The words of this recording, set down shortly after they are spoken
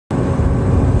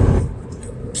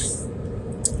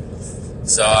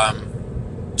So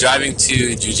I'm driving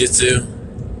to Jiu-Jitsu.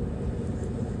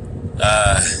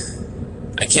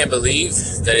 I can't believe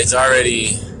that it's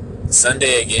already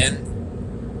Sunday again,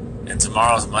 and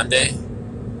tomorrow's Monday,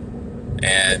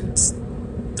 and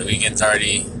the weekend's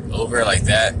already over like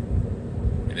that,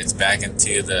 and it's back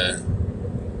into the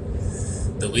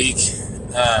week.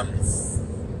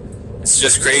 It's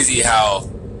just crazy how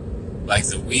like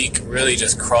the week really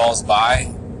just crawls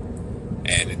by,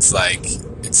 and it's like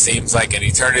it seems like an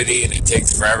eternity, and it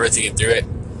takes forever to get through it,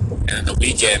 and then the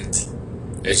weekend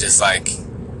is just like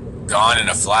gone in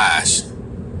a flash.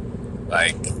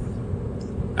 Like,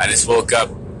 I just woke up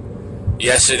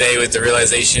yesterday with the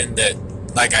realization that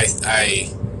like I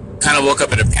kind of woke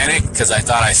up in a panic because I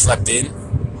thought I slept in,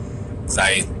 because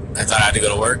I thought I had to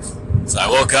go to work. So I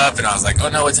woke up and I was like, oh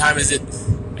no, what time is it?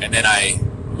 And then I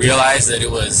realized that it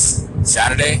was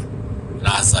Saturday, and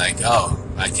I was like, oh,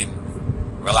 I can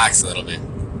relax a little bit.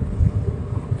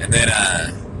 And then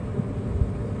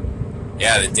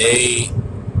the day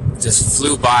just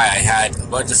flew by. I had a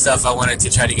bunch of stuff I wanted to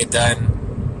try to get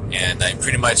done, and I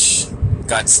pretty much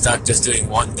got stuck just doing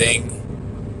one thing.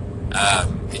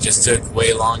 It just took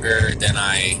way longer than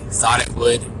I thought it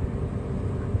would.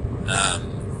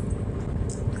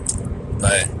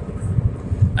 But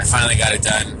I finally got it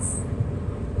done.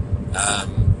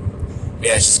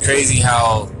 It's just crazy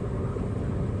how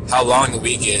long the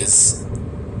week is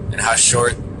and how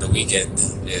short the weekend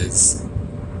is.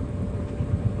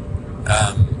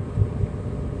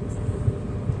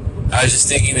 I was just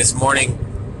thinking this morning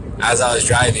as I was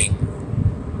driving,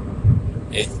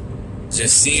 it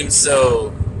just seems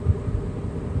so,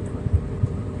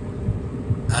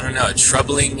 I don't know,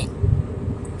 troubling.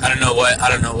 I don't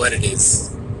know what it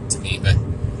is to me, but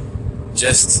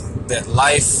just that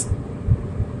life,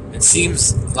 it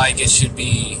seems like it should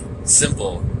be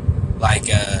simple. Like,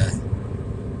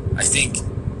 I think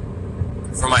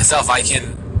for myself, I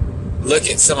can look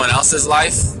at someone else's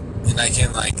life, and I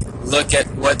can like look at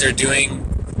what they're doing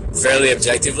fairly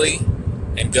objectively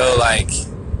and go like,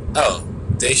 oh,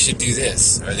 they should do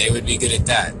this, or they would be good at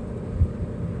that.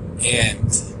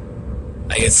 And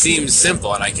like, it seems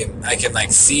simple, and I can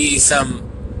like see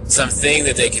something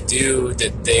that they could do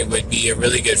that they would be a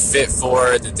really good fit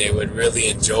for, that they would really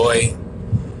enjoy,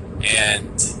 and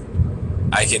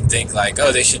I can think like,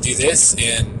 oh, they should do this,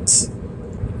 and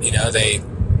they,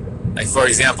 like, for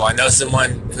example, I know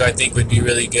someone who I think would be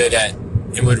really good at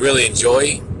and would really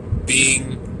enjoy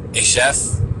being a chef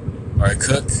or a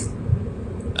cook,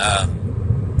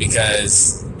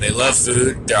 because they love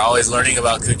food. They're always learning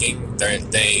about cooking.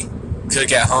 They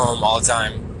cook at home all the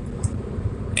time,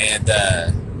 and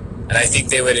I think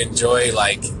they would enjoy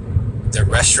like the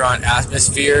restaurant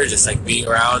atmosphere, just like being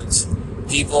around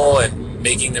people and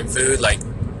making them food. Like,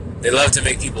 they love to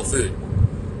make people food,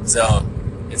 so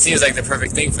it seems like the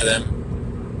perfect thing for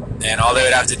them. And all they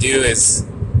would have to do is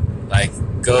like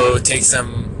go take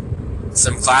some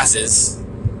classes,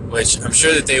 which I'm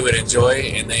sure that they would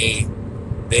enjoy, and they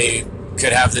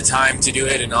could have the time to do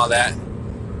it and all that.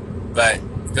 But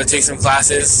go take some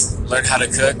classes, learn how to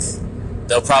cook.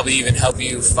 They'll probably even help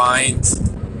you find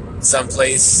some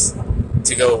place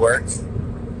to go work.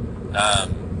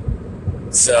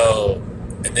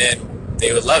 And then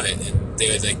they would love it, and they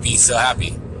would like be so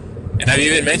happy. And I've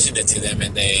even mentioned it to them,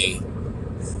 and they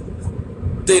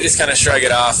just kind of shrug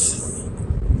it off.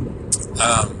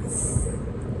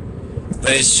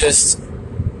 But it's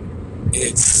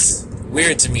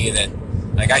weird to me that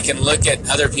like I can look at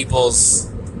other people's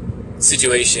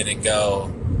situation and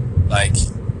go like,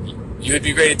 you would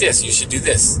be great at this, you should do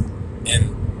this,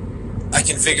 and I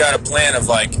can figure out a plan of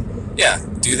like, yeah,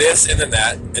 do this and then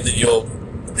that, and then you'll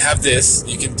have this,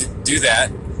 you can do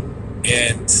that,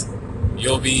 and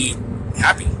you'll be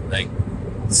happy. Like,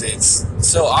 it's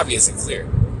so obvious and clear.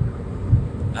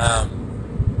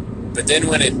 But then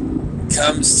when it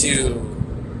comes to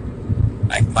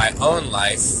like my own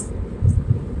life,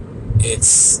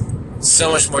 it's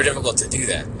so much more difficult to do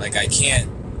that. Like, I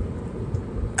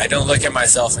don't look at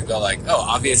myself and go like, oh,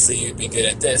 obviously you'd be good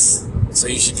at this, so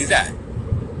you should do that.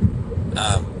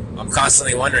 I'm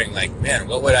constantly wondering like, man,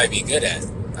 what would I be good at?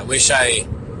 I wish I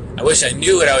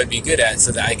knew what I would be good at,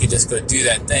 so that I could just go do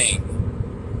that thing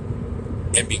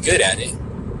and be good at it,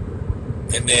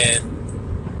 and then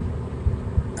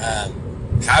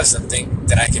have something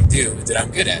that I can do that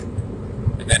I'm good at,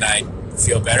 and then I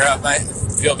feel better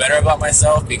about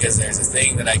myself because there's a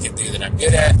thing that I can do that I'm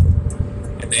good at.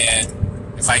 And then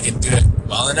if I can do it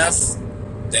well enough,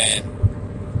 then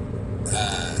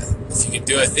if you can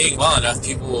do a thing well enough,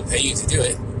 people will pay you to do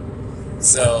it.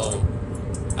 So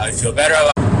I would feel better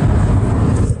about.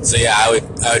 So yeah, I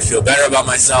would feel better about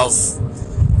myself,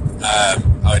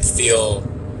 I would feel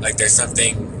like there's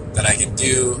something that I can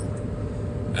do,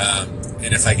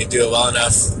 and if I can do it well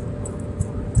enough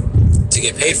to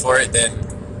get paid for it, then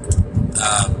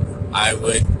I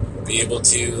would be able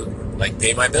to like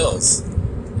pay my bills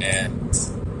and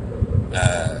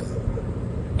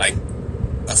like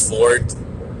afford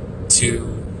to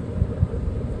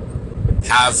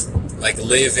have like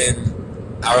live in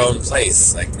our own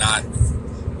place, like not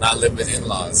live with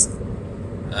in-laws.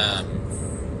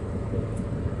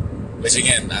 Which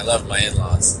again, I love my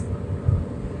in-laws,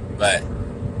 but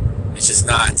it's just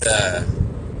not.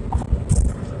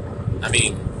 I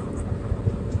mean,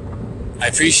 I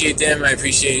appreciate them. I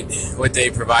appreciate what they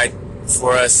provide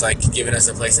for us, like giving us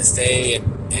a place to stay,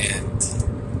 and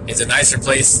it's a nicer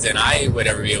place than I would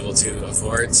ever be able to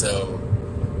afford. So,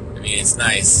 I mean, it's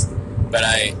nice, but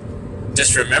I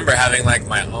just remember having like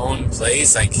my own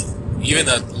place, like even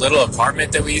the little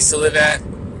apartment that we used to live at.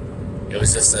 It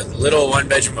was just a little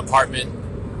one-bedroom apartment.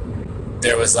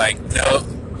 There was like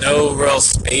no real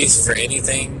space for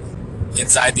anything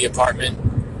inside the apartment.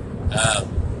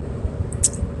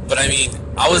 But I mean,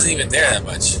 I wasn't even there that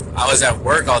much. I was at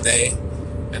work all day,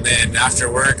 and then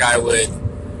after work I would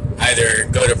either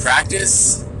go to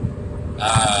practice,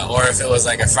 or if it was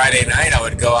like a Friday night, I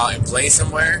would go out and play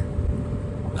somewhere.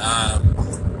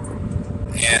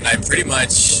 And I pretty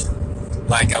much,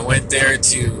 like, I went there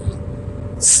to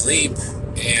sleep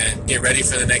and get ready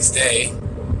for the next day.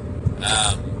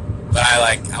 But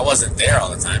I wasn't there all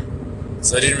the time,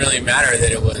 so it didn't really matter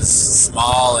that it was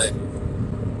small and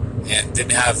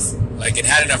didn't have, like, it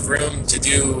had enough room to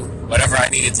do whatever I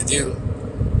needed to do.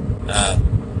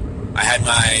 I had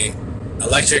my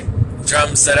electric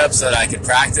drum set up so that I could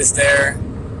practice there.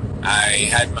 I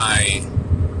had my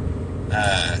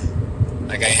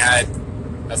I had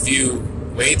a few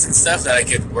weights and stuff that I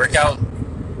could work out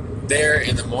there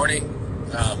in the morning.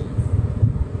 I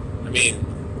mean,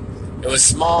 it was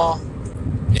small.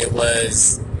 It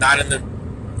was not in the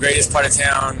greatest part of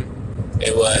town.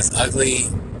 It was ugly,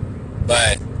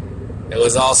 but it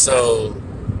was also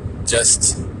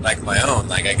just like my own.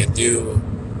 Like, I could do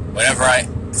whatever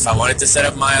if I wanted to set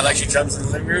up my electric drums in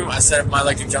the living room, I set up my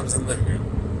electric drums in the living room.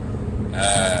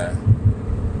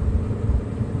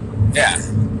 Yeah.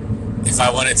 If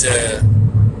I wanted to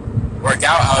work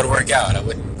out, I would work out. I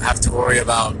wouldn't have to worry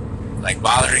about like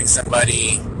bothering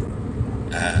somebody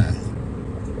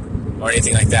or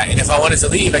anything like that. And if I wanted to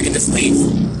leave, I could just leave.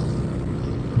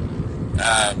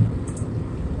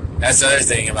 That's the other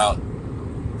thing about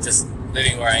just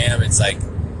living where I am. It's like,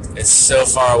 it's so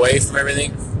far away from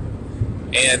everything,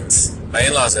 and my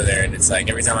in-laws are there, and it's like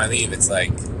every time I leave, it's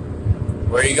like,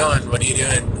 where are you going? What are you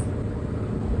doing?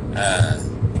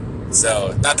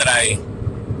 So not that I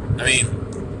mean,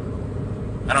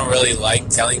 I don't really like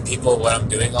telling people what I'm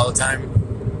doing all the time.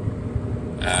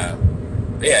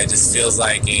 But yeah, it just feels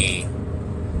like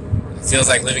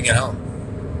living at home.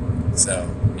 So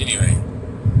anyway,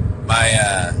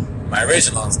 my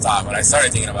original thought, what I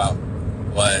started thinking about,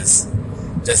 was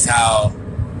just how,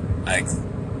 like,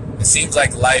 it seems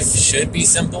like life should be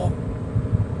simple.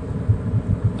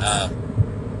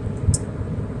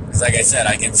 Because like I said,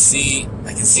 I can see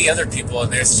other people in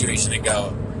their situation and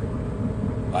go,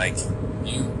 like,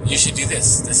 you should do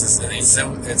this.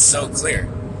 It's so clear.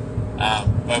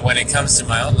 But when it comes to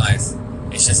my own life,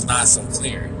 it's just not so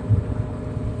clear.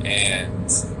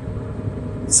 And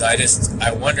so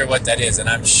I wonder what that is. And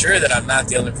I'm sure that I'm not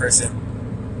the only person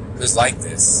who's like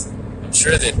this. I'm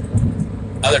sure that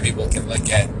other people can look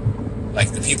at,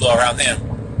 like, the people around them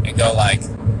and go, like,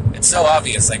 it's so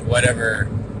obvious, like,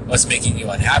 what's making you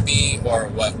unhappy or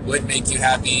what would make you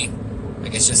happy,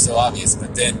 like, it's just so obvious.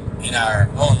 But then in our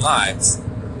own lives,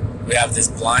 we have this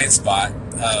blind spot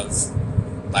of,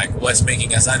 like, what's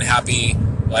making us unhappy,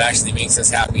 what actually makes us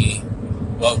happy,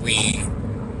 what we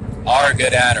are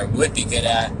good at or would be good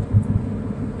at.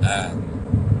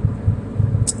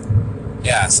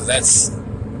 Yeah, so it's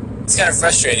kind of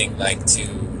frustrating, like, to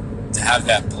have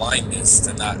that blindness,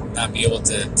 to not be able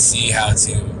to see how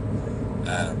to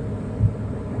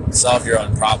solve your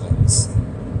own problems.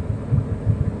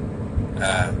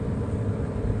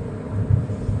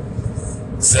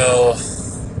 So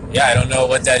yeah, I don't know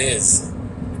what that is.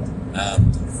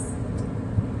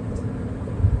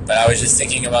 But I was just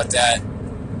thinking about that.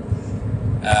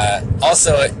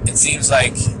 Also, it seems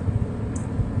like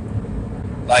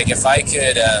if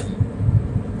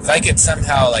I could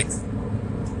somehow, like,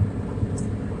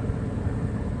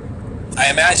 I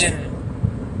imagine,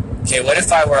 okay, what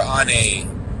if I were on a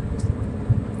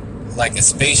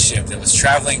spaceship that was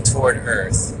traveling toward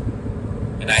Earth,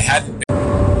 and I hadn't been.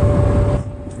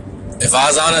 If I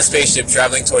was on a spaceship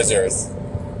traveling towards Earth,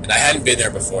 and I hadn't been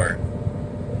there before.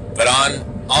 But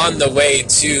on the way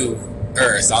to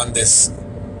Earth, on this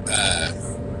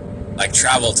like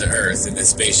travel to Earth in this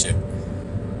spaceship,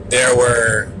 there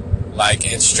were like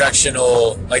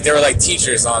instructional, like there were like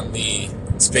teachers on the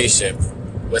spaceship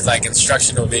with like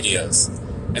instructional videos,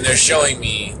 and they're showing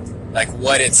me like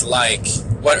what it's like,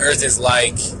 what Earth is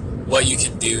like, what you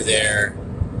can do there,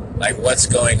 like what's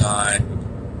going on.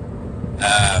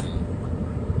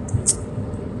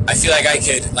 I feel like I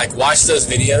could like watch those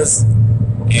videos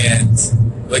and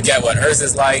look at what Earth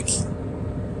is like,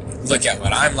 look at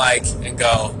what I'm like, and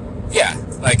go, yeah,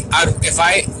 like if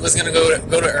I was gonna go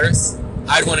to Earth,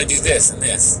 I'd want to do this and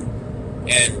this,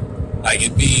 and like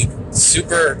it'd be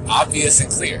super obvious and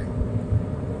clear.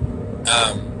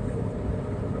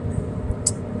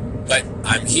 But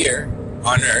I'm here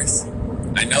on Earth.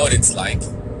 I know what it's like.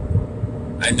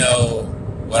 I know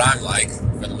what I'm like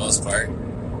for the most part.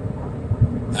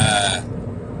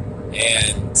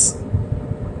 And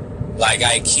like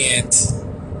I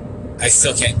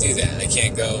still can't do that. I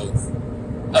can't go,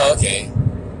 oh, okay,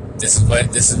 this is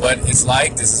what it's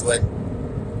like, this is what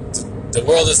the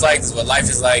world is like, this is what life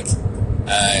is like,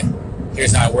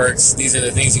 here's how it works, these are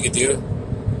the things you could do.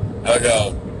 I would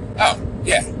go, oh,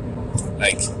 yeah,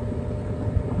 like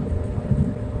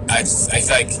I feel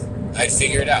like I'd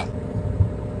figure it out.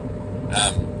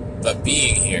 But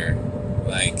being here,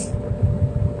 like,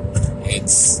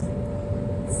 it's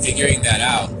figuring that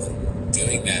out,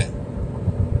 doing that.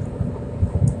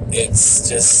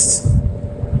 It's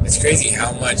crazy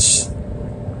how much,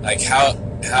 like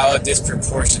how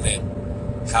disproportionate,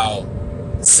 how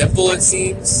simple it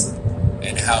seems,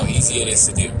 and how easy it is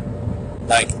to do.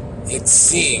 Like, it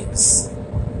seems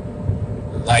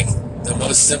like the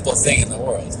most simple thing in the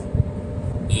world.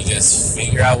 You just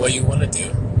figure out what you want to do,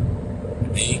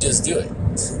 and then you just do it.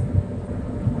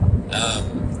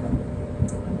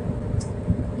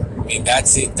 I mean, that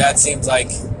seems like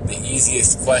the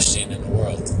easiest question in the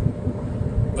world.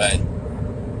 But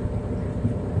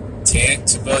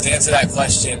to both answer that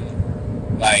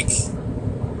question, like,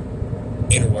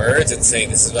 in words and say,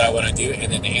 this is what I want to do, and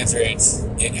then answer it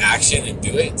in action and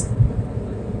do it,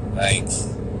 like,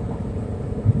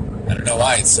 I don't know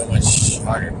why it's so much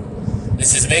harder.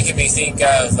 This is making me think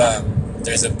of,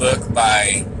 there's a book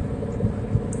by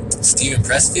Steven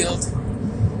Pressfield,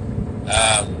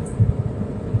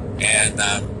 and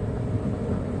I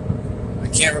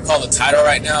can't recall the title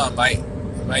right now. I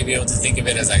might be able to think of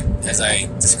it as I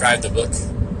describe the book,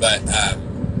 but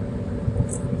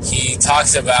he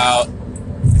talks about,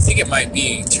 I think it might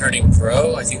be Turning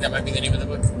Pro. I think that might be the name of the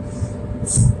book.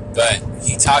 But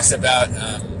he talks about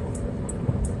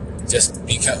just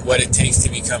what it takes to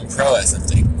become pro at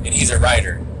something, and he's a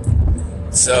writer,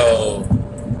 so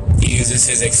he uses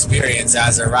his experience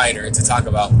as a writer to talk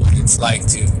about what it's like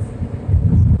to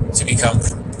become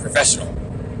professional.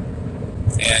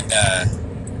 And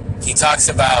he talks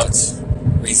about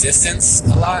resistance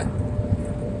a lot,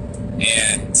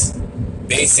 and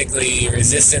basically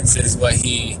resistance is what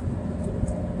he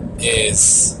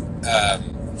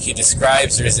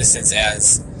describes resistance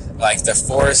as like the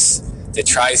force that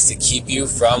tries to keep you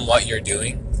from what you're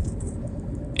doing.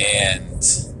 And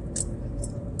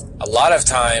a lot of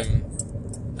time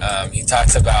he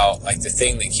talks about like the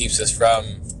thing that keeps us from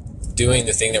doing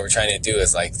the thing that we're trying to do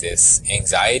is like this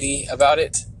anxiety about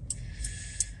it.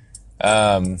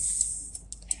 And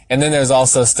then there's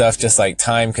also stuff just like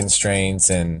time constraints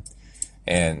and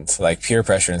like peer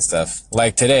pressure and stuff.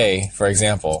 Like today, for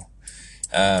example,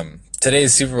 today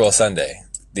is Super Bowl Sunday,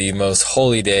 the most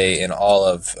holy day in all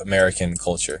of American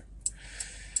culture.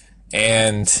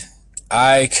 And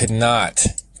I could not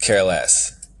care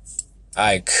less.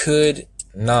 I could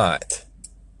not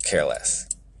care less.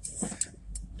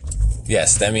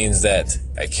 Yes, that means that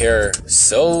I care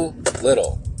so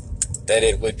little that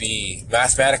it would be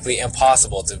mathematically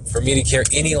impossible for me to care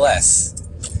any less.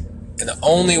 And the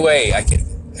only way I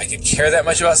could care that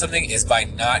much about something is by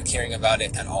not caring about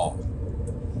it at all.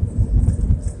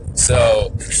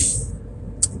 So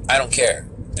I don't care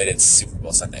that it's Super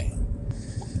Bowl Sunday.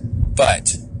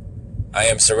 But I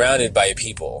am surrounded by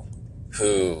people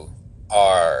who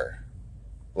are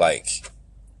like,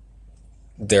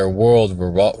 their world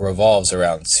revolves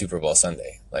around Super Bowl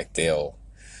Sunday. Like they'll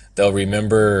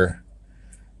remember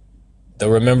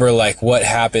like what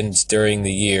happened during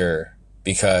the year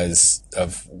because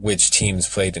of which teams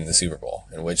played in the Super Bowl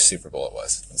and which Super Bowl it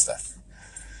was and stuff,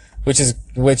 which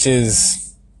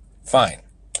is fine.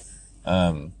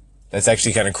 That's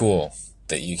actually kind of cool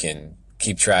that you can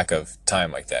keep track of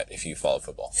time like that if you follow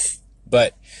football.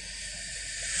 But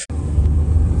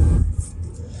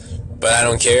I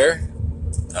don't care.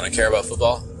 I don't care about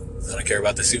football. I don't care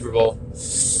about the Super Bowl.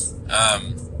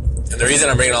 And the reason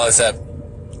I'm bringing all this up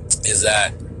is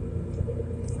that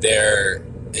there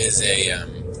is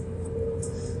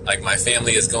my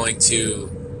family is going to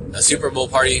a Super Bowl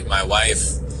party. My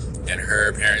wife and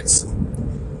her parents,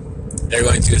 they're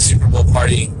going to a Super Bowl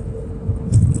party,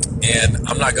 and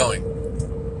I'm not going.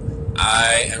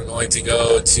 I am going to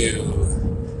go to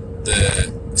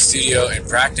the studio and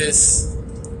practice.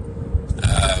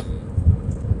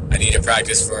 I need to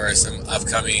practice for some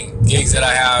upcoming gigs that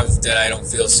I have that I don't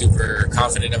feel super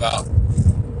confident about.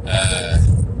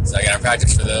 So I gotta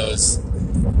practice for those.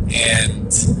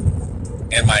 And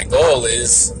my goal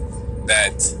is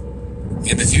that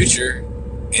in the future,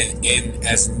 in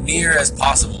as near as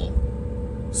possible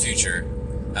future,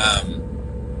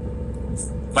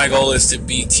 my goal is to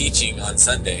be teaching on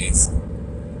Sundays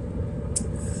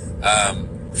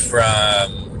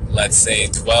from, let's say,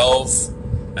 12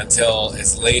 until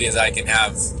as late as I can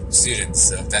have students.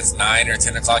 So if that's 9 or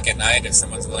 10 o'clock at night, if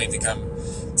someone's willing to come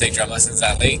take drum lessons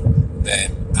that late,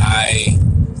 then I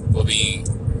will be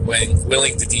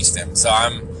willing to teach them. So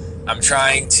I'm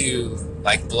trying to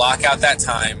block out that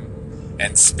time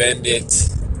and spend it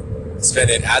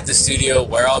at the studio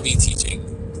where I'll be teaching,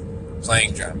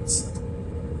 playing drums,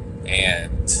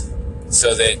 and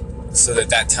so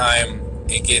that time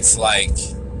it gets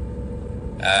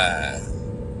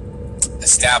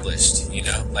established,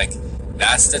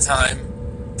 that's the time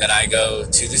that I go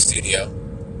to the studio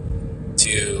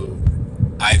to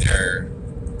either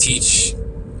teach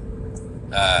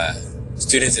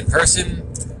students in person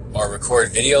or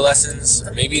record video lessons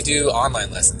or maybe do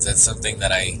online lessons. That's something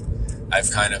that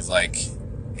I've kind of I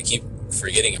keep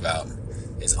forgetting about,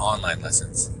 is online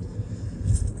lessons.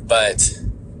 But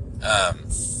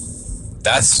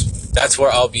that's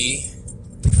where I'll be.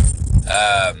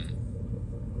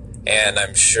 And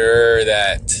I'm sure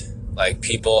that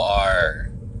people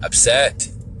are upset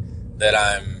that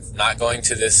I'm not going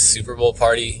to this Super Bowl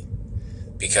party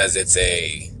because it's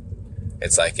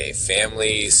like a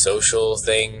family social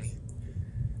thing,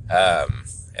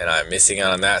 and I'm missing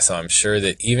out on that. So I'm sure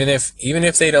that even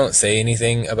if they don't say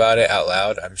anything about it out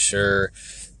loud, I'm sure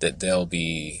that they'll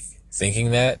be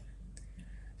thinking that.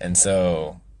 And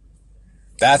so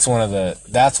that's one of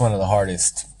the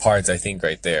hardest parts, I think,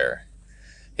 right there,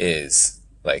 is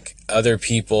other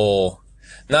people,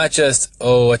 not just,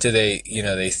 what do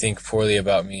they think poorly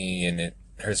about me and it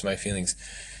hurts my feelings.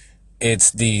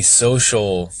 It's the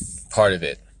social part of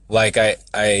it.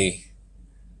 I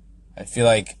feel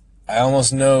like I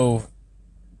almost know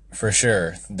for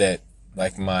sure that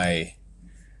my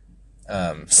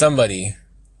somebody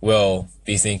will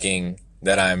be thinking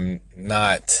that I'm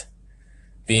not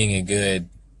being a good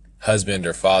husband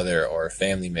or father or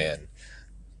family man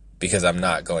because I'm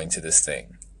not going to this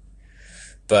thing.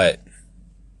 But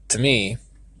to me,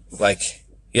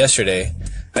 yesterday,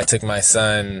 I took my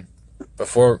son,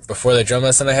 before the drum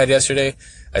lesson I had yesterday,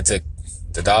 I took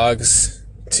the dogs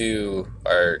to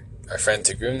our friend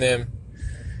to groom them,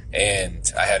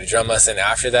 and I had a drum lesson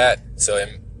after that. So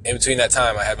in between that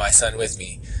time, I had my son with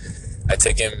me. I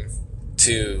took him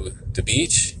to the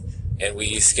beach, and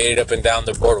we skated up and down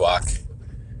the boardwalk.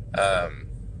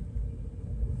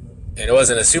 And it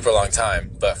wasn't a super long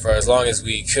time, but for as long as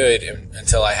we could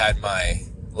until I had my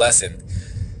lesson.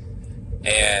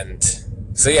 And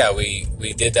so yeah, we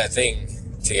did that thing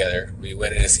together. We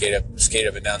went in and skate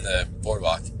up and down the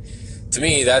boardwalk. To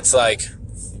me, that's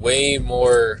way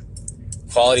more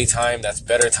quality time. That's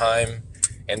better time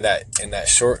in that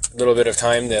short little bit of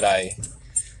time that I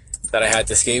had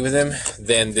to skate with him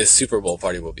than this Super Bowl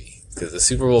party will be. Because the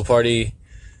Super Bowl party,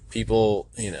 people,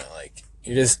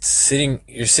 you're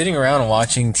sitting around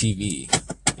watching TV,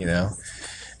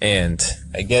 and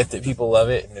I get that people love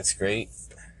it and it's great.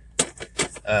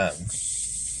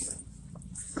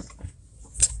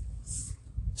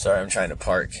 Sorry, I'm trying to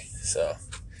park, so,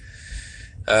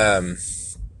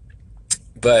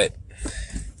 but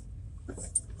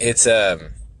it's, I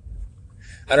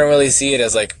don't really see it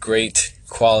as great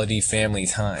quality family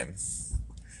time.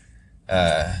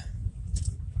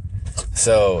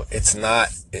 So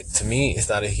to me, it's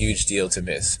not a huge deal to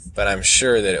miss, but I'm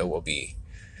sure that it will be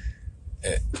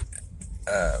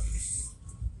a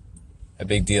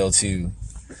big deal to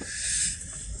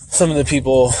some of the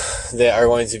people that are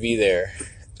going to be there,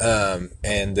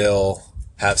 and they'll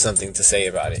have something to say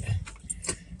about it,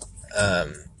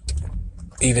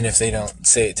 even if they don't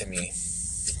say it to me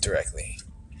directly.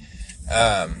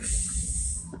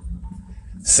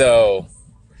 So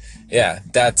yeah,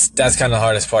 that's kind of the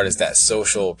hardest part, is that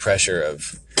social pressure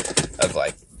of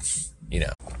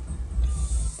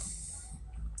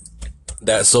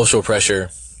that social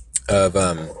pressure of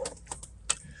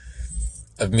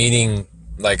of meeting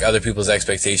like other people's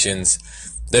expectations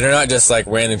that are not just like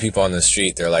random people on the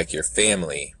street. They're like your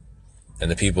family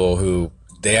and the people who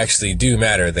they actually do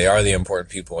matter. They are the important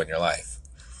people in your life.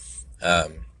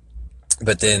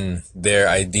 But then their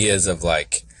ideas of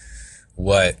like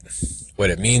what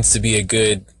it means to be a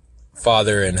good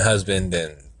father and husband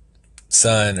and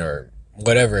son or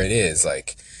whatever it is,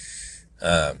 like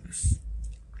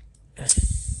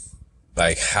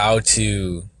how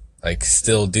to like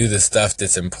still do the stuff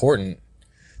that's important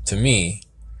to me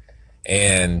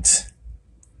and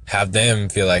have them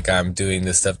feel like I'm doing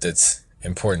the stuff that's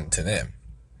important to them.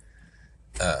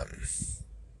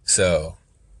 So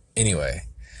anyway,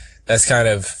 that's kind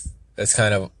of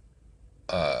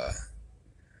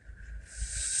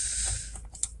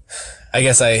I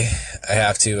guess I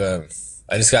have to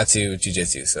I just got to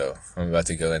jiu-jitsu, so I'm about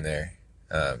to go in there.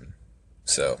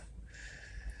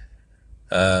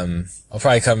 I'll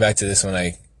probably come back to this when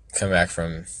I come back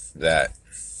from that.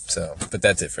 So, but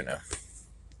that's it for now.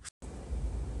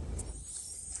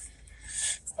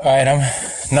 Alright, I'm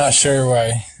not sure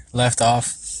where I left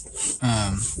off.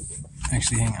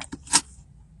 Actually, hang on.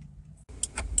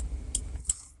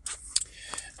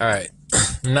 Alright,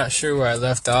 I'm not sure where I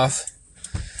left off,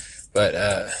 but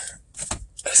I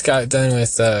just got done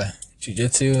with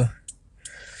jiu-jitsu,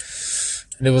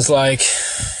 and it was like,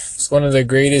 it's one of the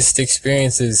greatest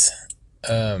experiences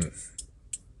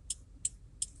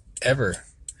ever.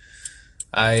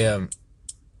 I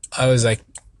was like,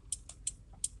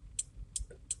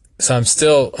 so I'm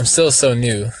still so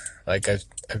new. Like I've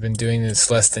been doing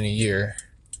this less than a year,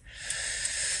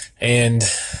 and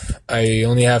I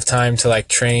only have time to like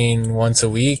train once a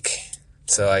week,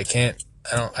 so I can't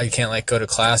like go to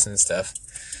class and stuff.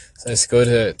 So I just go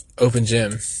to open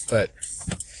gym, but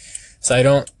so I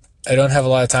don't have a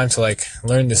lot of time to like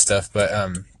learn this stuff. But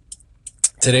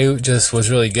today just was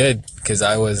really good because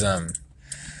I was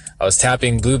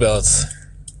tapping blue belts,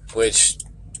 which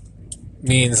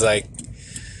means like,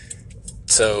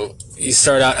 so you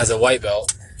start out as a white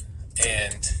belt,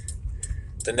 and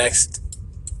the next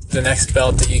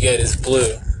belt that you get is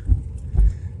blue.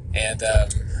 And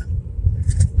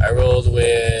I rolled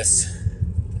with,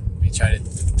 let me try to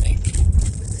think.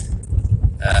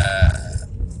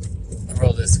 I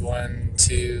rolled this 1,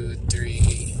 2,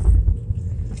 3.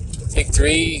 I think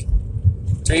three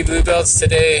blue belts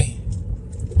today,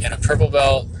 and a purple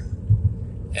belt,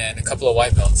 and a couple of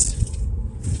white belts.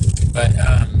 But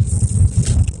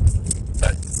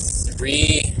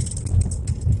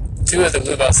two of the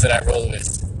blue belts that I rolled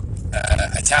with,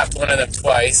 I tapped one of them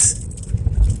twice.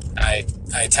 I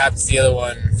tapped the other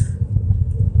one.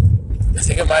 I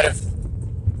think I might have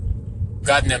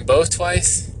gotten them both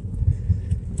twice.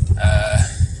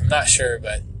 I'm not sure,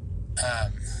 but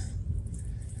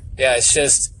yeah,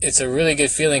 it's a really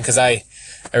good feeling because I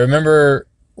remember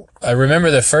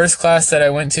the first class that I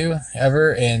went to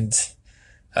ever, and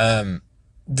it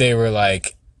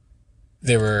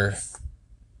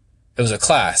was a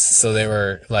class, so they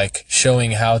were like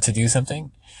showing how to do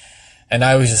something, and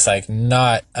I was just like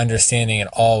not understanding at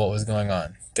all what was going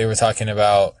on. They were talking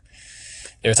about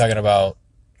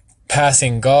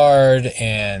passing guard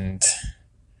and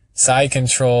side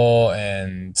control,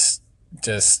 and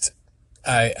just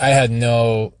I had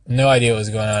no idea what was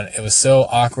going on. It was so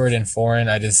awkward and foreign.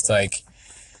 I just like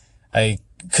I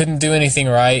couldn't do anything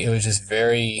right. It was just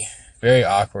very, very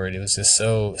awkward. It was just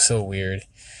so weird.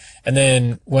 And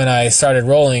then when I started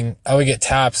rolling, I would get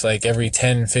taps like every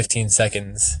 10, 15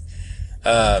 seconds.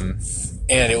 And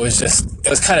it was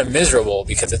kind of miserable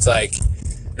because it's like,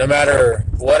 no matter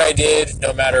what I did,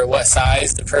 no matter what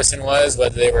size the person was,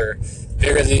 whether they were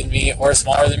bigger than me or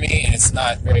smaller than me, and it's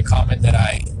not very common that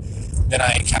I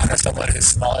encounter someone who's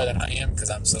smaller than I am because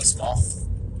I'm so small.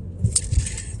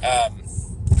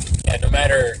 And no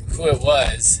matter who it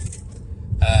was,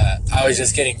 I was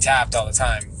just getting tapped all the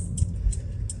time.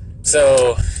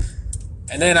 So,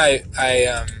 and then I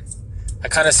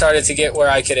kind of started to get where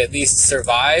I could at least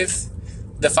survive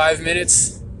the 5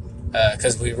 minutes,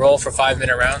 because we roll for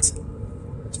 5-minute rounds.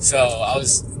 So I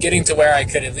was getting to where I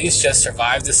could at least just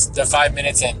survive the 5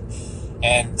 minutes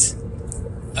and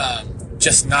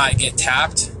just not get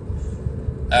tapped,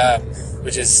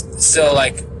 which is still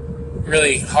like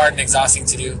really hard and exhausting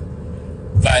to do.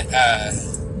 But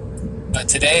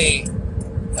today,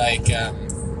 like,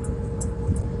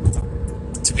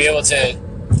 to be able to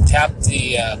tap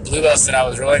the blue belts that I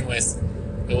was rolling with,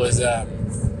 it was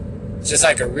just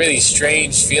like a really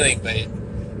strange feeling, but it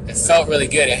felt really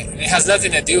good. It has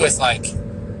nothing to do with like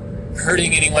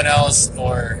hurting anyone else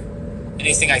or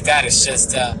anything like that. It's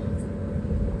just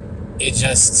it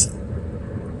just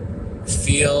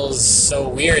feels so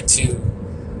weird to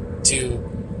to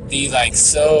be like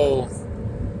so,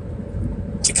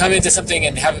 to come into something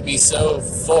and have it be so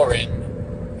foreign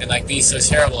and like be so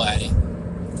terrible at it.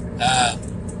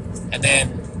 And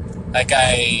then like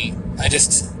I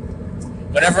just,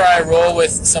 whenever I roll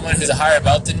with someone who's a higher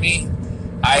belt than me,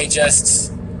 my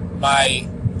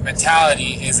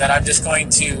mentality is that I'm just going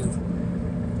to,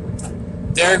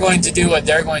 they're going to do what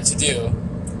they're going to do,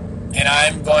 and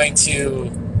I'm going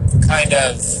to kind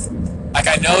of, like,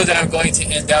 I know that I'm going to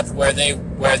end up where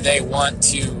they want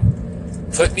to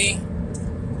put me.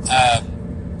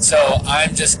 So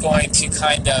I'm just going to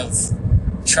kind of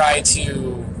try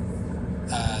to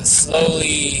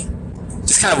slowly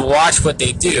just kind of watch what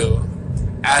they do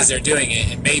as they're doing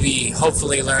it, and maybe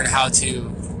hopefully learn how to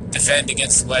defend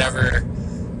against whatever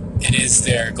it is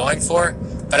they're going for.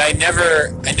 But I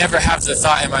never have the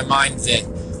thought in my mind that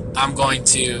I'm going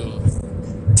to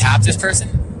tap this person,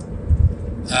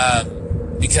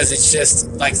 because it's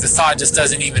just like the thought just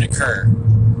doesn't even occur.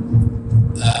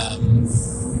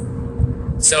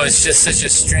 So it's just such a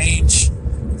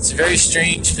it's a very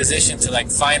strange position to like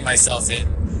find myself in,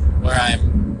 where I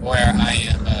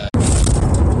am.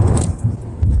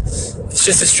 It's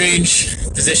just a strange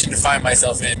position to find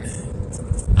myself in,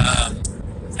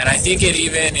 and I think it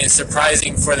even is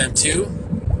surprising for them too.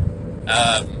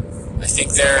 I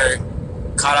think they're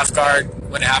caught off guard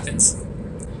when it happens.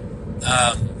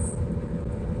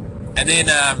 And then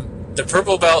the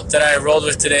purple belt that I rolled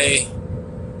with today,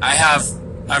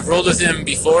 I've rolled with him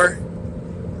before,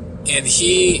 and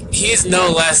he's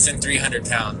no less than 300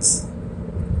 pounds.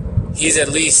 He's at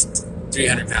least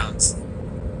 300 pounds.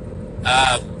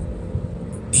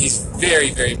 He's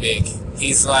very, very big.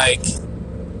 He's like,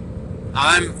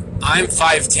 I'm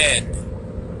 5'10",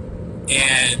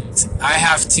 and I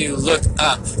have to look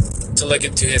up to look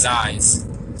into his eyes.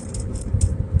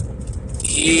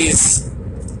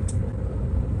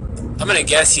 I'm gonna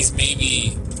guess he's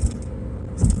maybe,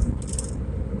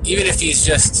 even if he's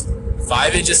just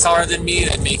 5 inches taller than me,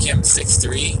 that'd make him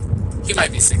 6'3". He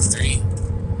might be 6'3".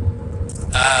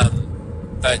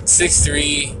 But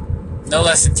 6'3", no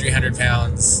less than 300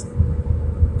 pounds.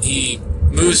 He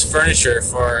moves furniture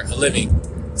for a living.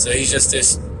 So he's just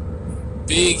this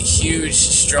big, huge,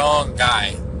 strong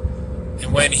guy.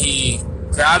 And when he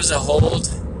grabs a hold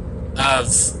of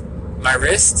my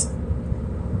wrist,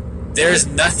 there's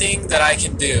nothing that I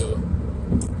can do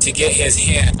to get his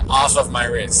hand off of my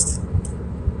wrist.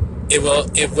 It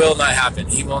will not happen.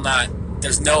 He will not.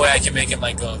 There's no way I can make him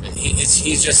let go of it.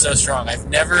 He's just so strong. I've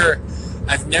never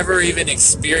even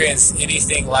experienced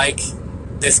anything like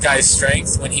this guy's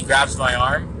strength when he grabs my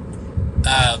arm.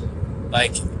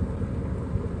 Like,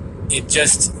 it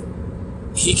just,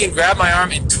 he can grab my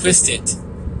arm and twist it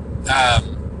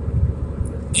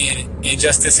in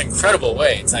just this incredible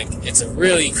way. It's like, it's a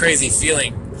really crazy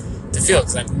feeling to feel,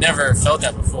 because I've never felt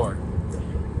that before.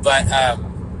 But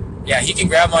yeah, he can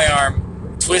grab my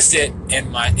arm, twist it,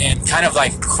 and kind of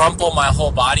like crumple my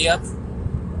whole body up,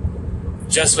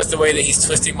 just with the way that he's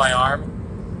twisting my arm,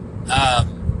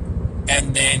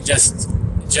 and then just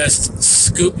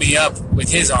scoop me up with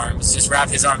his arms, just wrap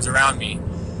his arms around me.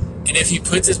 And if he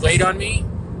puts his weight on me,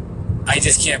 I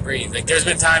just can't breathe. Like, there's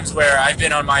been times where I've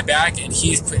been on my back and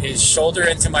he's put his shoulder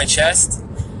into my chest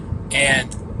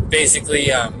and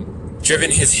basically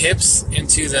driven his hips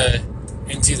into the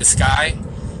sky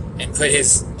and put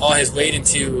all his weight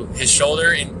into his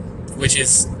shoulder, which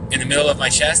is in the middle of my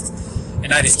chest,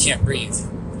 and I just can't breathe.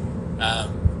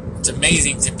 It's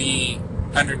amazing to be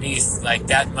underneath like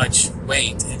that much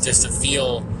weight and just to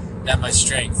feel that much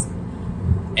strength.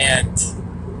 And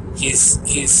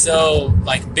he's so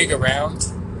like big around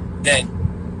that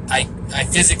I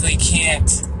physically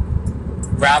can't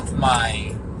wrap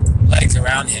my legs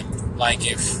around him. Like,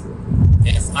 if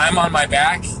I'm on my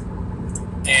back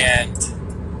and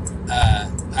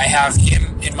I have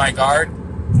him in my guard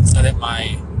so that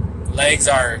my legs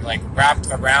are like wrapped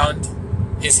around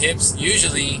his hips,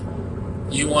 usually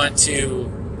you want to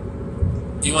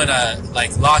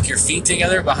like lock your feet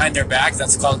together behind their back.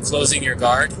 That's called closing your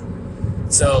guard.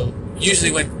 So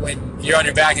usually when you're on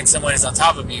your back and someone is on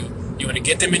top of you, you want to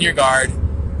get them in your guard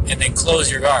and then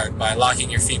close your guard by locking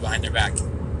your feet behind their back.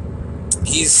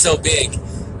 He's so big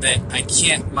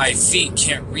that my feet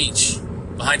can't reach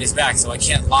behind his back, so I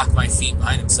can't lock my feet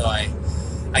behind him. So I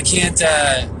can't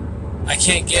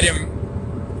get him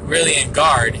really in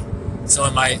guard. So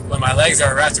when my legs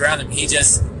are wrapped around him, he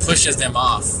just pushes them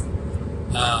off,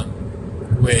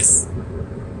 which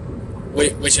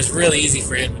is really easy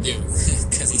for him to do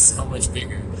because he's so much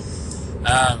bigger.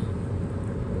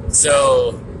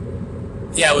 So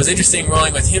yeah, it was interesting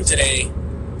rolling with him today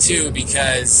too,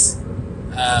 because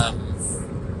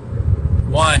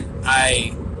one,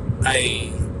 I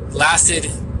lasted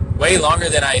way longer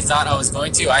than I thought I was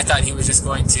going to. I thought he was just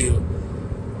going to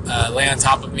lay on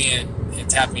top of me and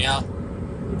tap me out.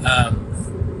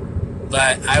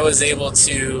 But I was able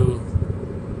to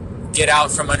get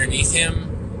out from underneath him.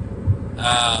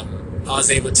 I was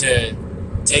able to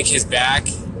take his back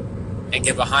and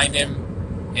get behind him,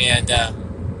 and I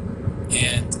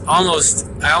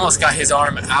almost got his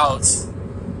arm out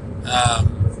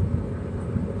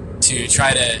to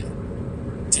try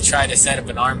to set up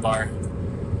an arm bar.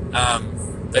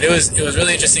 But it was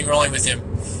really interesting rolling with him,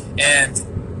 and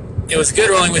it was good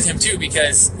rolling with him too,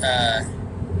 because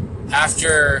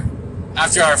after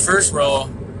our first roll,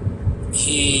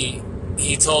 he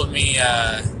told me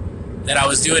that I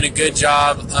was doing a good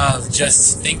job of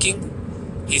just thinking.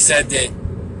 He said that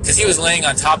because he was laying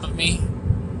on top of me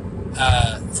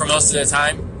for most of the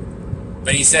time,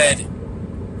 but he said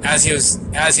as he was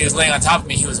laying on top of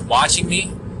me, he was watching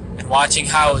me and watching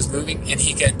how I was moving, and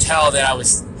he could tell that I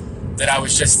was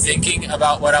just thinking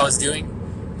about what I was doing.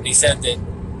 And he said that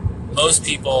most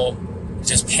people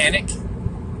just panic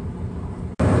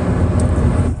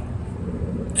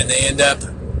and they end up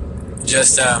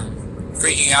just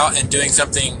freaking out and doing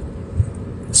something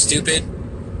stupid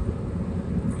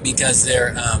because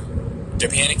they're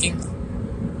panicking.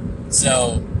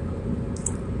 So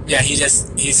yeah, he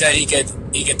said he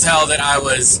could tell that I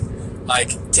was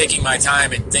like taking my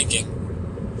time and thinking.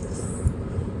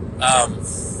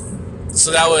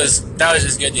 So that was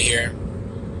just good to hear.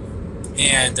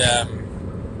 And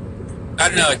I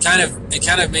don't know, it kind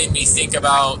of made me think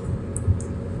about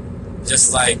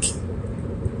just like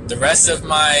the rest of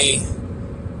my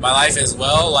life as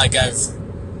well. Like at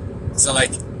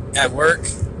work,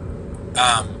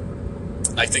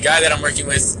 like the guy that I'm working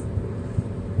with,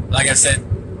 like I've said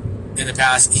in the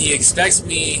past, he expects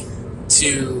me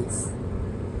to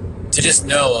just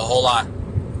know a whole lot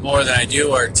more than I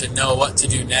do, or to know what to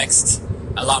do next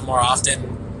a lot more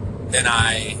often than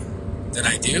I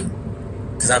do,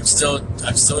 because I'm still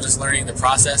just learning the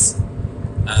process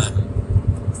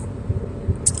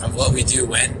of what we do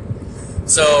when.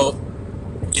 So,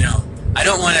 you know, I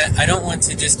don't want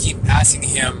to just keep asking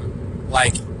him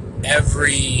like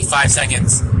every 5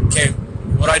 seconds, okay,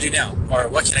 what do I do now? Or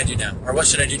what can I do now? Or what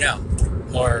should I do now?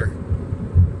 Or,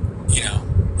 you know,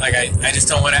 like I just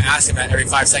don't want to ask him that every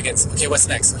 5 seconds. Okay, what's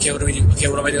next? Okay, what do we do? Okay,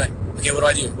 what am I doing? Okay, what do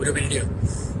I do? What do we do?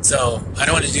 So I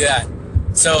don't want to do that.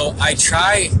 So I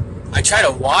try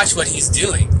to watch what he's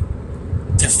doing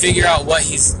to figure out what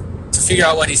he's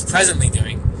presently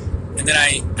doing. And then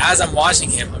as I'm watching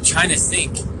him, I'm trying to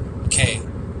think, okay,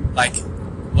 like,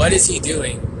 what is he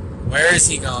doing? Where is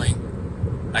he going?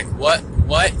 Like, what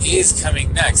is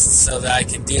coming next, so that I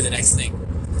can do the next thing?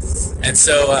 And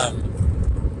so,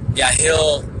 yeah,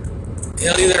 he'll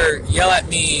either yell at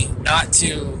me not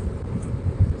to,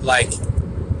 like,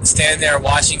 stand there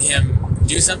watching him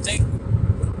do something,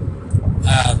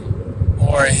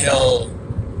 or he'll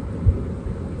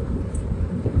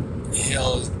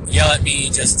yell at me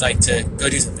just like to go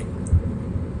do something.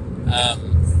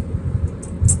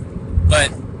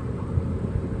 But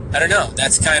I don't know.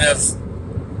 That's kind of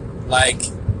like,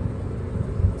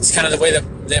 it's kind of the way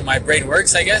that my brain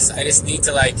works, I guess. I just need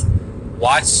to like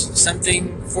watch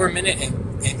something for a minute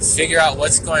and figure out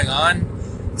what's going on,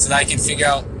 so that I can figure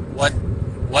out what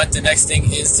the next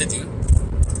thing is to do.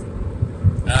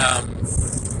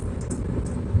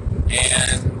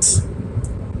 And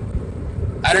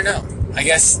I don't know. I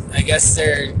guess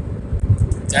there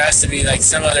has to be like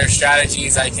some other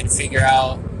strategies I can figure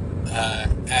out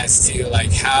as to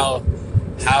like how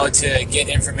to get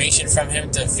information from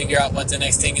him to figure out what the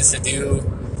next thing is to do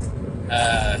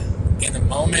in the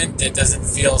moment that doesn't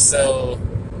feel so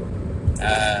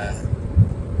I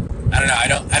don't know. I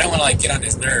don't want to like get on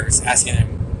his nerves asking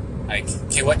him like,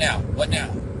 okay, what now? But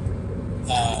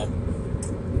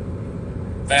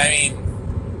I mean,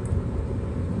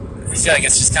 I feel like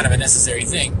it's just kind of a necessary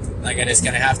thing. Like I just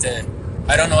kind of have to, if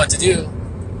I don't know what to do,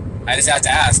 I just have to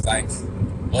ask, like,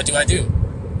 what do I do?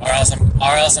 Or else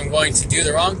I'm going to do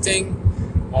the wrong thing,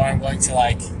 or I'm going to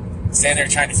like stand there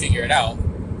trying to figure it out.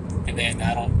 And then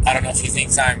I don't know if he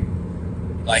thinks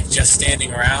I'm like just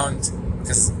standing around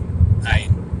because I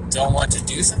don't want to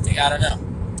do something. I don't know.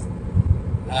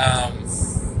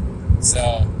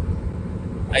 So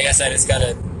I guess I just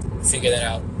gotta figure that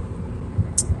out.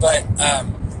 But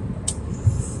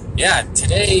yeah,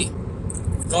 today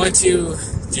going to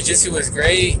jiu-jitsu was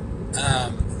great.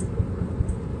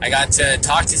 I got to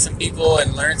talk to some people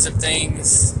and learn some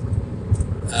things.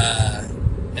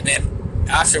 And then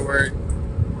afterward,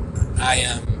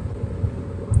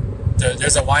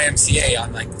 there's a YMCA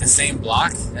on like the same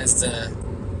block as the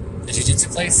the jiu-jitsu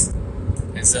place.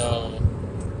 And so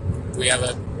we have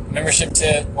a membership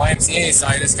to YMCA, so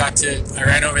I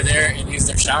ran over there and used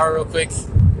their shower real quick.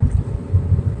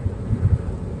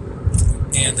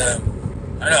 And I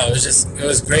don't know, it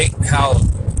was great how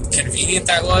convenient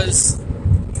that was.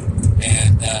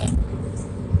 And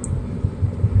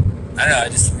I don't know, I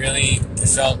just really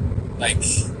felt like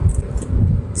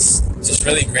just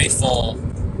really grateful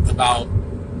about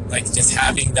like just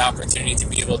having the opportunity to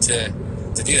be able to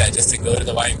do that, just to go to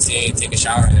the YMCA and take a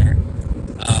shower there.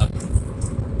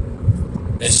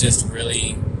 It's just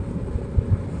really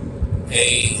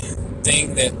a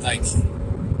thing that like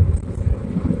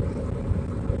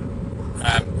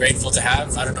I'm grateful to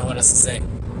have. I don't know what else to say.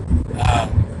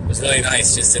 It was really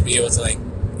nice just to be able to like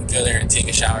go there and take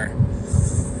a shower.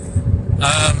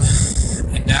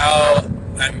 And now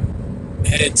I'm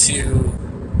headed to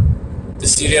the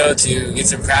studio to get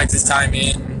some practice time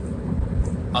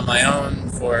in on my own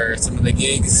for some of the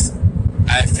gigs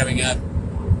I have coming up.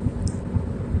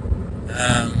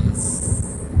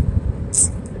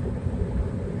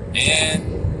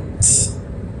 And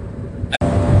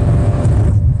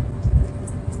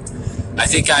I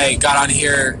think I got on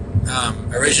here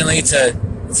originally to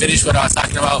finish what I was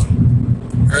talking about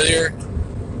earlier,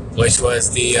 which was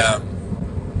the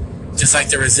just like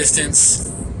the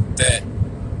resistance that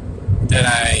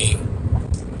I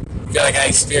feel like I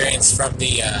experienced from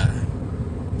the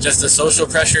just the social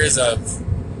pressures of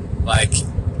like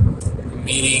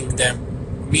meeting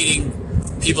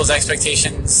people's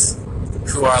expectations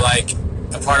who are like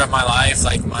a part of my life,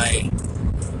 like my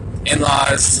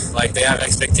in-laws, like they have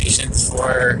expectations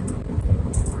for,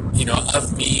 you know,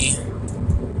 of me,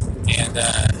 and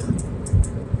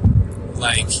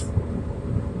like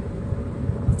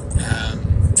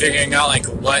figuring out like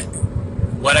what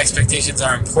expectations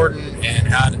are important and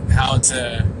how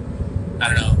to,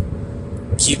 I don't know,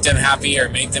 keep them happy or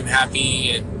make them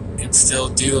happy, and still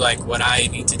do like what I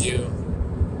need to do.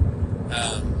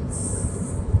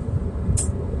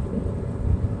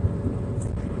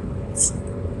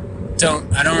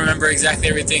 I don't remember exactly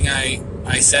everything I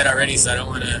said already, so I don't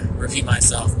want to repeat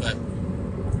myself, but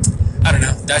I don't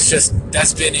know.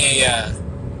 That's been a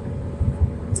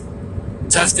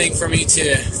tough thing for me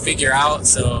to figure out,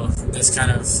 so just kind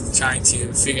of trying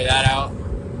to figure that out.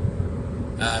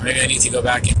 Maybe I need to go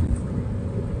back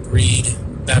and read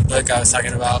that book I was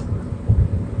talking about.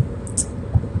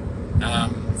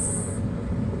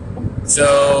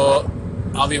 So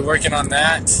I'll be working on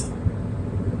that,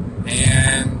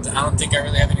 and I don't think I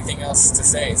really have anything else to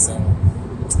say, so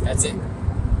that's it.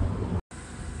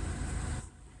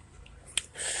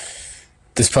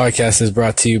 This podcast is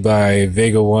brought to you by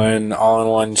Vega One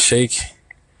All-in-One Shake.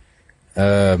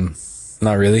 Not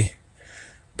really,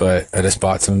 but I just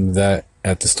bought some of that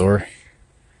at the store,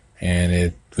 and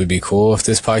it would be cool if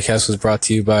this podcast was brought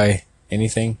to you by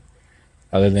anything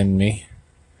other than me.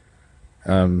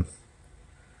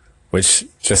 Which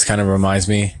just kind of reminds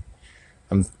me,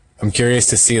 I'm curious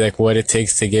to see like what it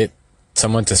takes to get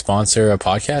someone to sponsor a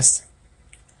podcast.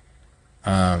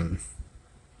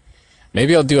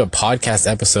 Maybe I'll do a podcast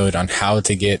episode on how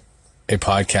to get a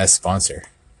podcast sponsor.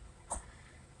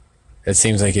 It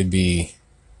seems like it'd be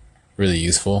really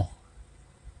useful.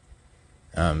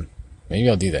 Maybe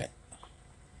I'll do that.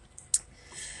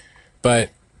 But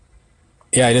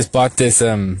yeah, I just bought this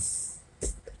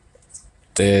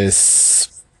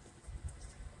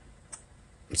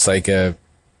it's like a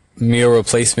meal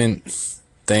replacement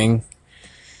thing,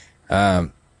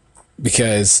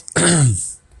 because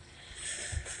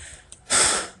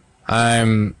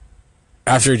I'm,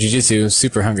 after jiu-jitsu,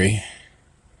 super hungry,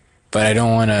 but I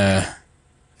don't want to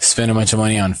spend a bunch of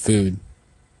money on food.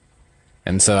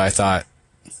 And so I thought,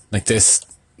 like, this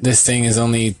thing is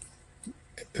it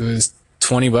was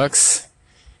 $20,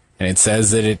 and it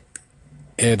says that it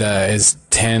is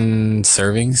 10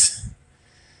 servings.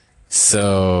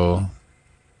 So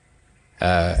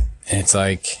it's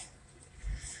like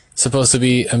supposed to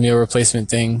be a meal replacement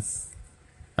thing,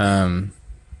 but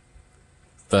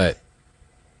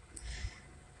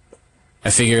I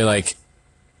figure like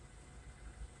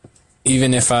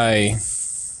even if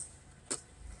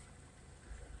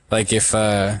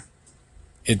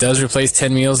it does replace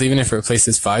 10 meals, even if it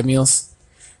replaces 5 meals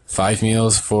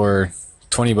for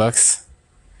 $20,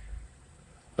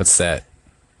 what's that?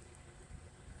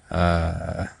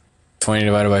 20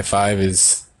 divided by 5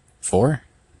 is 4.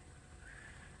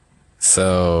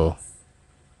 So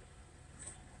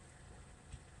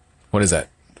what is that?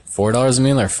 $4 a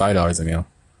meal or $5 a meal?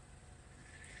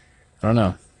 I don't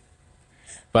know.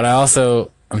 But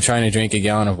I'm trying to drink a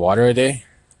gallon of water a day,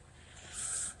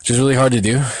 which is really hard to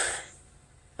do.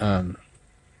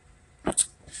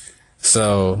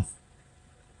 So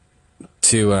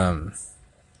to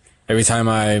every time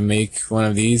I make one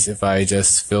of these, if I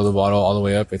just fill the bottle all the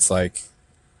way up, it's like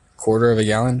a quarter of a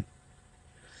gallon.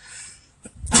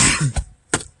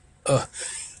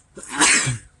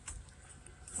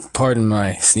 Pardon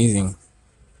my sneezing.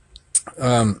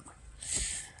 But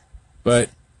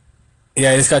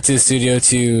yeah, I just got to the studio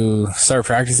to start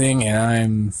practicing, and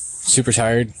I'm super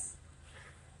tired.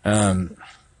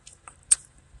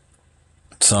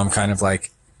 So I'm kind of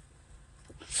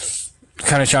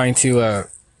trying to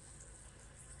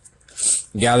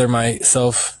gather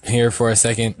myself here for a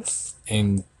second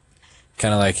and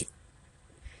kind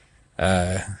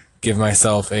of give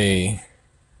myself a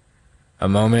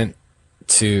moment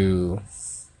to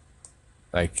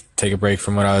take a break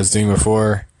from what I was doing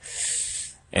before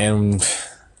and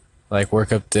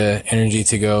work up the energy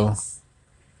to go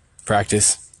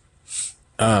practice.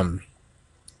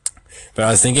 But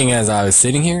I was thinking as I was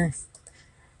sitting here,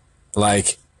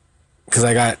 because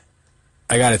I got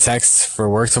a text for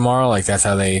work tomorrow. That's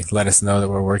how they let us know that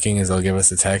we're working, is they'll give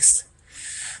us a text.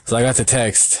 So I got the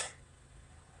text,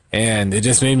 and it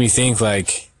just made me think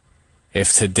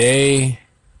if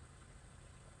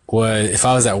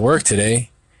I was at work today,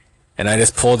 and I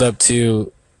just pulled up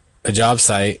to a job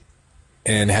site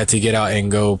and had to get out and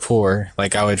go pour,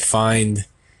 I would find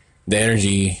the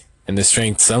energy and the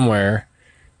strength somewhere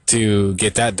to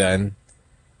get that done.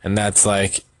 And that's a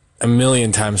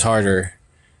million times harder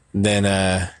than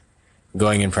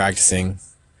going and practicing.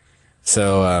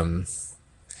 So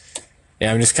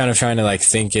yeah, I'm just kind of trying to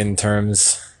think in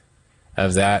terms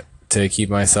of that to keep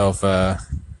myself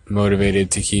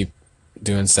motivated to keep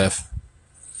doing stuff.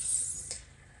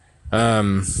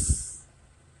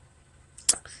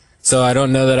 So I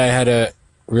don't know that I had a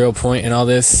real point in all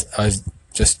this. I was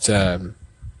just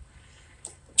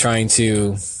trying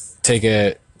to take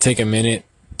a minute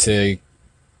to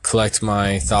collect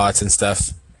my thoughts and stuff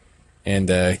and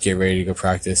get ready to go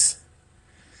practice.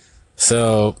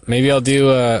 So maybe I'll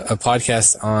do a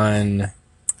podcast on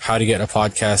how to get a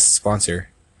podcast sponsor.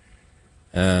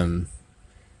 I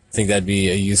think that'd be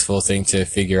a useful thing to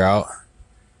figure out.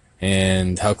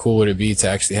 And how cool would it be to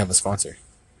actually have a sponsor?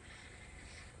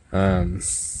 And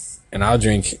I'll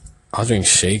drink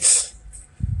shakes.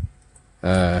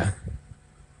 So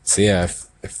yeah, if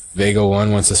Vega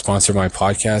One wants to sponsor my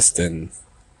podcast,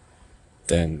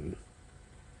 then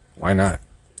why not?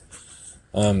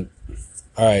 All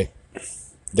right,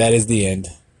 that is the end.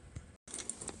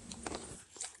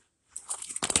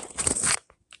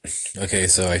 Okay,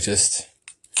 so I just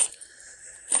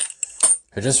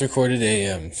recorded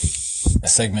a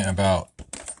segment about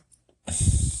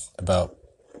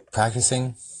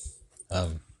practicing.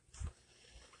 When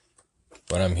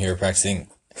I'm here practicing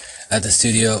at the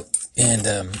studio, and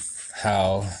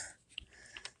how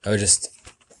I was just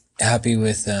happy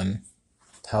with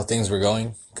how things were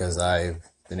going, because I've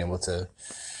been able to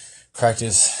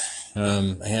practice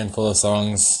a handful of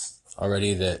songs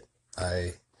already that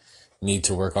I need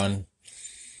to work on.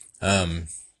 And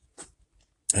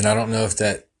I don't know if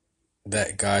that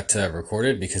got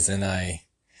recorded, because then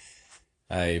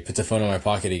I put the phone in my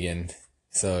pocket again,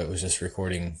 so it was just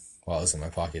recording while it was in my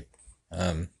pocket.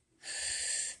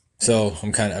 So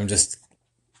I'm just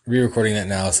re-recording that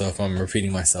now, so if I'm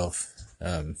repeating myself,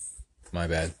 my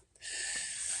bad.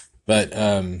 But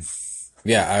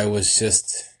yeah, I was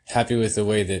just happy with the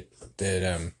way that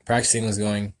practicing was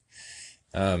going.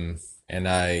 And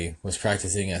I was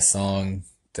practicing a song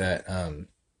that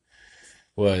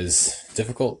was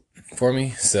difficult for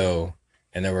me,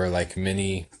 and there were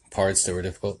many parts that were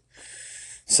difficult.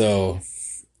 So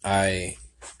I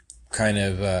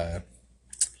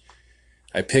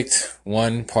I picked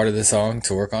one part of the song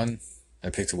to work on. I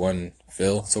picked one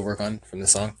fill to work on from the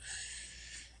song.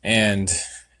 And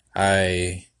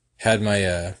I had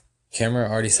my camera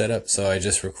already set up, so I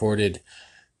just recorded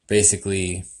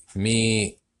basically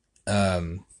me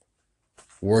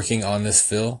working on this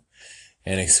fill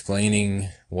and explaining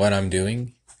what I'm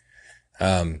doing.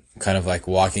 Kind of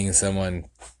walking someone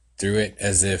through it,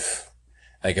 as if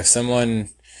someone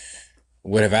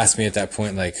would have asked me at that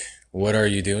point, what are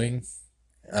you doing?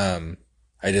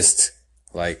 I just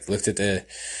looked at the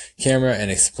camera and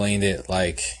explained it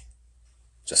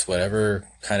just whatever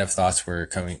kind of thoughts were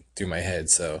coming through my head.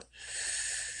 So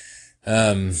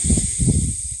I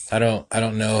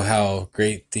don't know how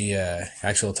great the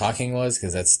actual talking was,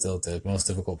 because that's still the most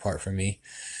difficult part for me,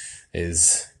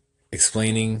 is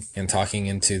explaining and talking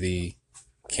into the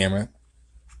camera.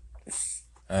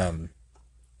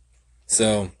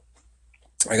 So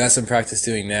I got some practice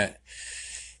doing that.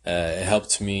 It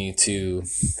helped me to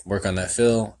work on that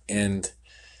fill, and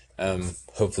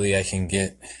hopefully I can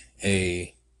get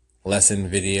a lesson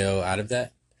video out of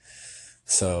that.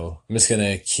 So I'm just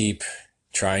gonna keep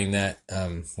trying that.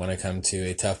 When I come to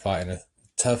a tough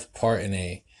part in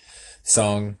a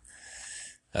song,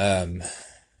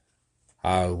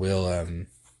 I will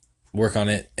work on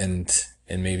it and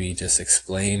maybe just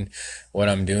explain what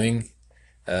I'm doing,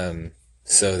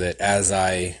 so that as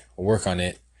I work on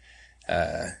it,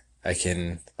 I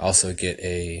can also get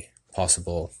a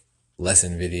possible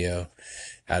lesson video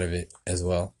out of it as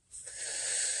well.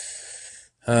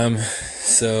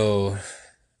 So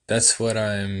that's what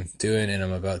I'm doing, and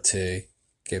I'm about to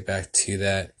get back to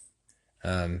that.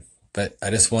 But I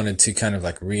just wanted to kind of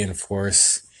like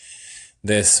reinforce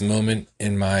this moment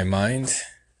in my mind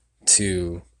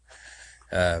to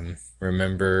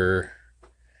remember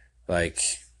like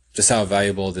just how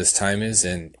valuable this time is,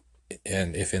 and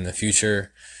if in the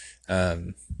future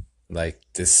like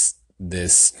this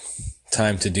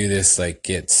time to do this like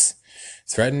gets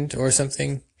threatened or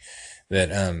something,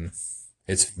 that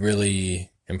it's really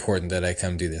important that I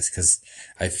come do this, because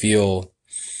I feel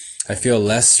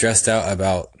less stressed out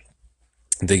about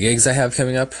the gigs I have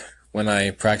coming up when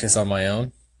I practice on my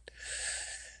own,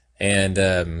 and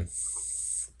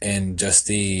just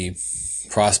the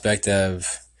prospect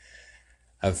of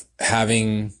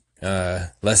having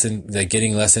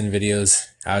getting lesson videos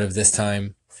out of this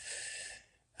time,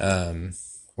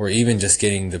 or even just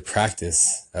getting the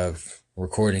practice of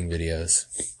recording videos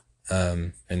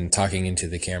and talking into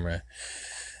the camera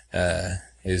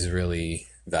is really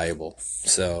valuable.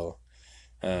 So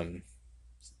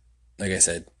like I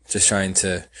said, just trying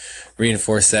to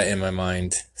reinforce that in my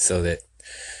mind so that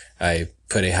I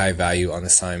put a high value on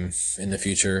this time in the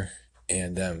future,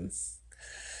 and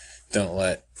don't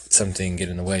let something get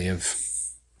in the way of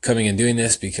coming and doing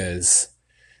this, because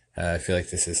I feel like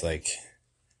this is like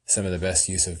some of the best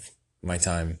use of my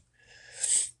time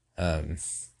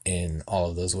in all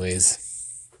of those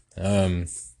ways.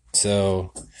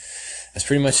 So that's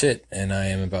pretty much it, and I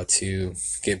am about to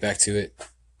get back to it.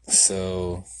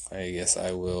 So I guess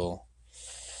I will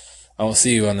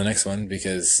see you on the next one,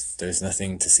 because there's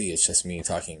nothing to see. It's just me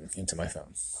talking into my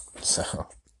phone. So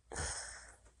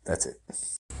that's it.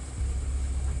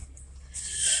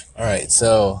 All right.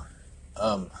 So,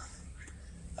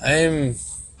 I'm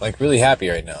like really happy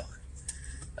right now.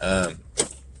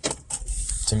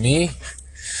 To me,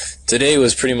 today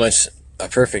was pretty much a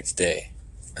perfect day.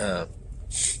 I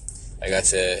got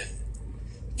to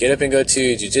get up and go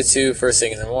to jiu-jitsu first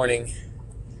thing in the morning.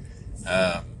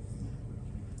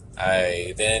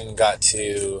 I then got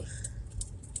to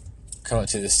come up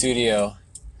to the studio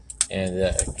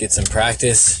and get some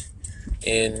practice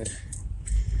in,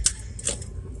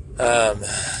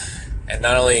 and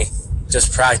not only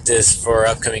just practice for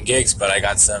upcoming gigs, but I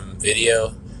got some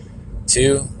video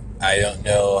too. I don't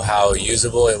know how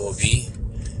usable it will be,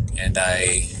 and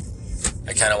I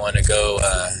kind of want to go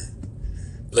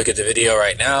look at the video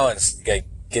right now and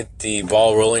get the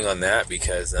ball rolling on that,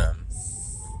 because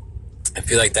I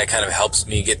feel like that kind of helps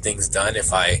me get things done.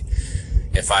 If I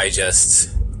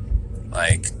just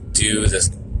like do this,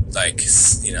 like,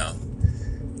 you know,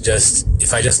 just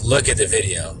if I just look at the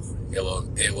video,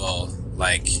 it will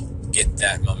like get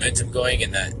that momentum going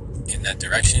in that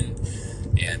direction.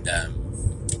 And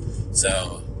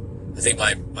so I think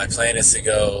my plan is to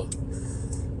go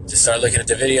to start looking at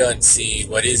the video and see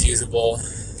what is usable.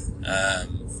 I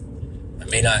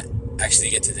may not actually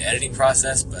get to the editing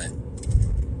process, but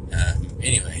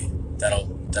anyway,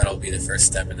 that'll be the first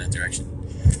step in that direction.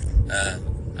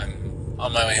 I'm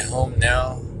on my way home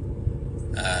now.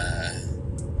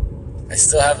 I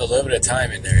still have a little bit of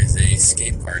time, and there is a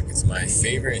skate park. It's my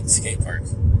favorite skate park,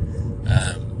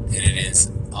 and it is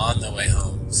on the way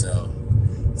home. So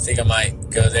I think I might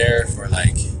go there for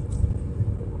like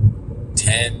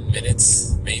 10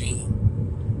 minutes, maybe.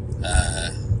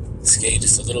 Skate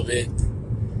just a little bit,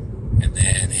 and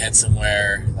then head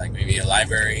somewhere, like maybe a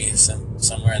library,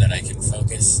 somewhere that I can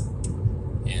focus,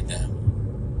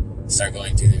 and start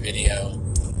going through the video.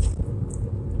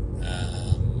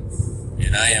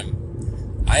 And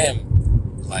I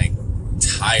am like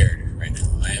tired right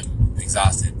now. I am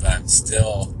exhausted, but I'm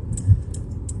still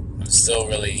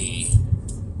really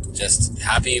just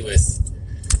happy with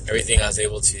everything I was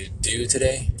able to do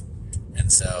today.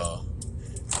 And so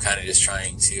I'm kind of just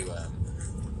trying to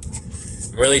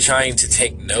really trying to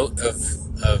take note of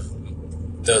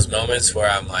those moments where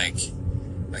I'm like,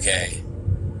 okay,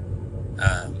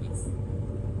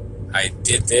 I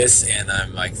did this and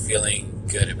I'm like feeling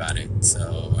good about it,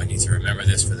 so I need to remember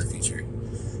this for the future.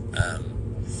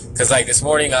 Because like this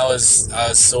morning I was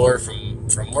sore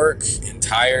from work and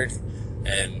tired,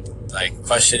 and like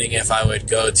questioning if I would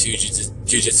go to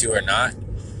jiu-jitsu or not.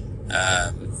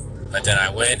 But then I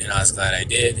went, and I was glad I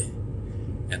did.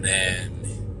 And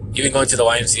then even going to the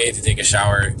YMCA to take a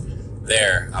shower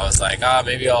there, I was like,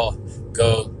 maybe I'll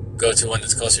go to one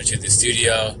that's closer to the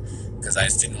studio, because I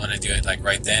just didn't want to do it like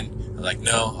right then. I was like,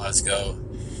 no, let's go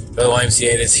to the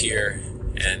YMCA that's here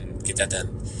and get that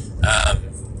done.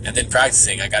 And then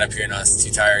practicing, I got up here and I was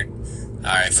too tired.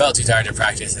 I felt too tired to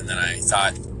practice, and then I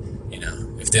thought,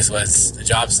 if this was a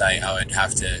job site, I would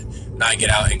have to not get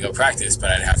out and go practice,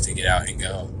 but I'd have to get out and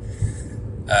go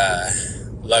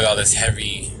lug all this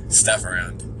heavy stuff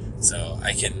around, so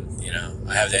I can,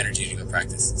 I have the energy to go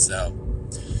practice. So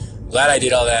glad I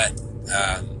did all that.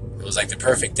 It was like the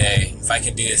perfect day. If I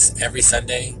can do this every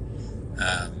Sunday,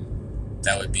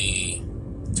 that would be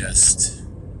just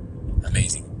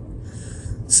amazing.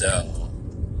 So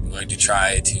I'm going to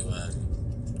try to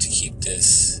keep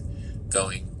this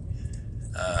going.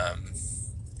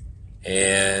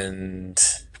 And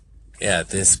yeah,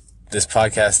 this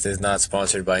podcast is not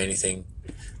sponsored by anything,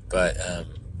 but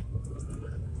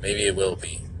maybe it will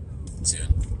be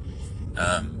soon.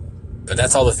 But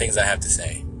that's all the things I have to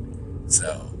say.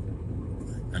 So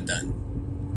I'm done.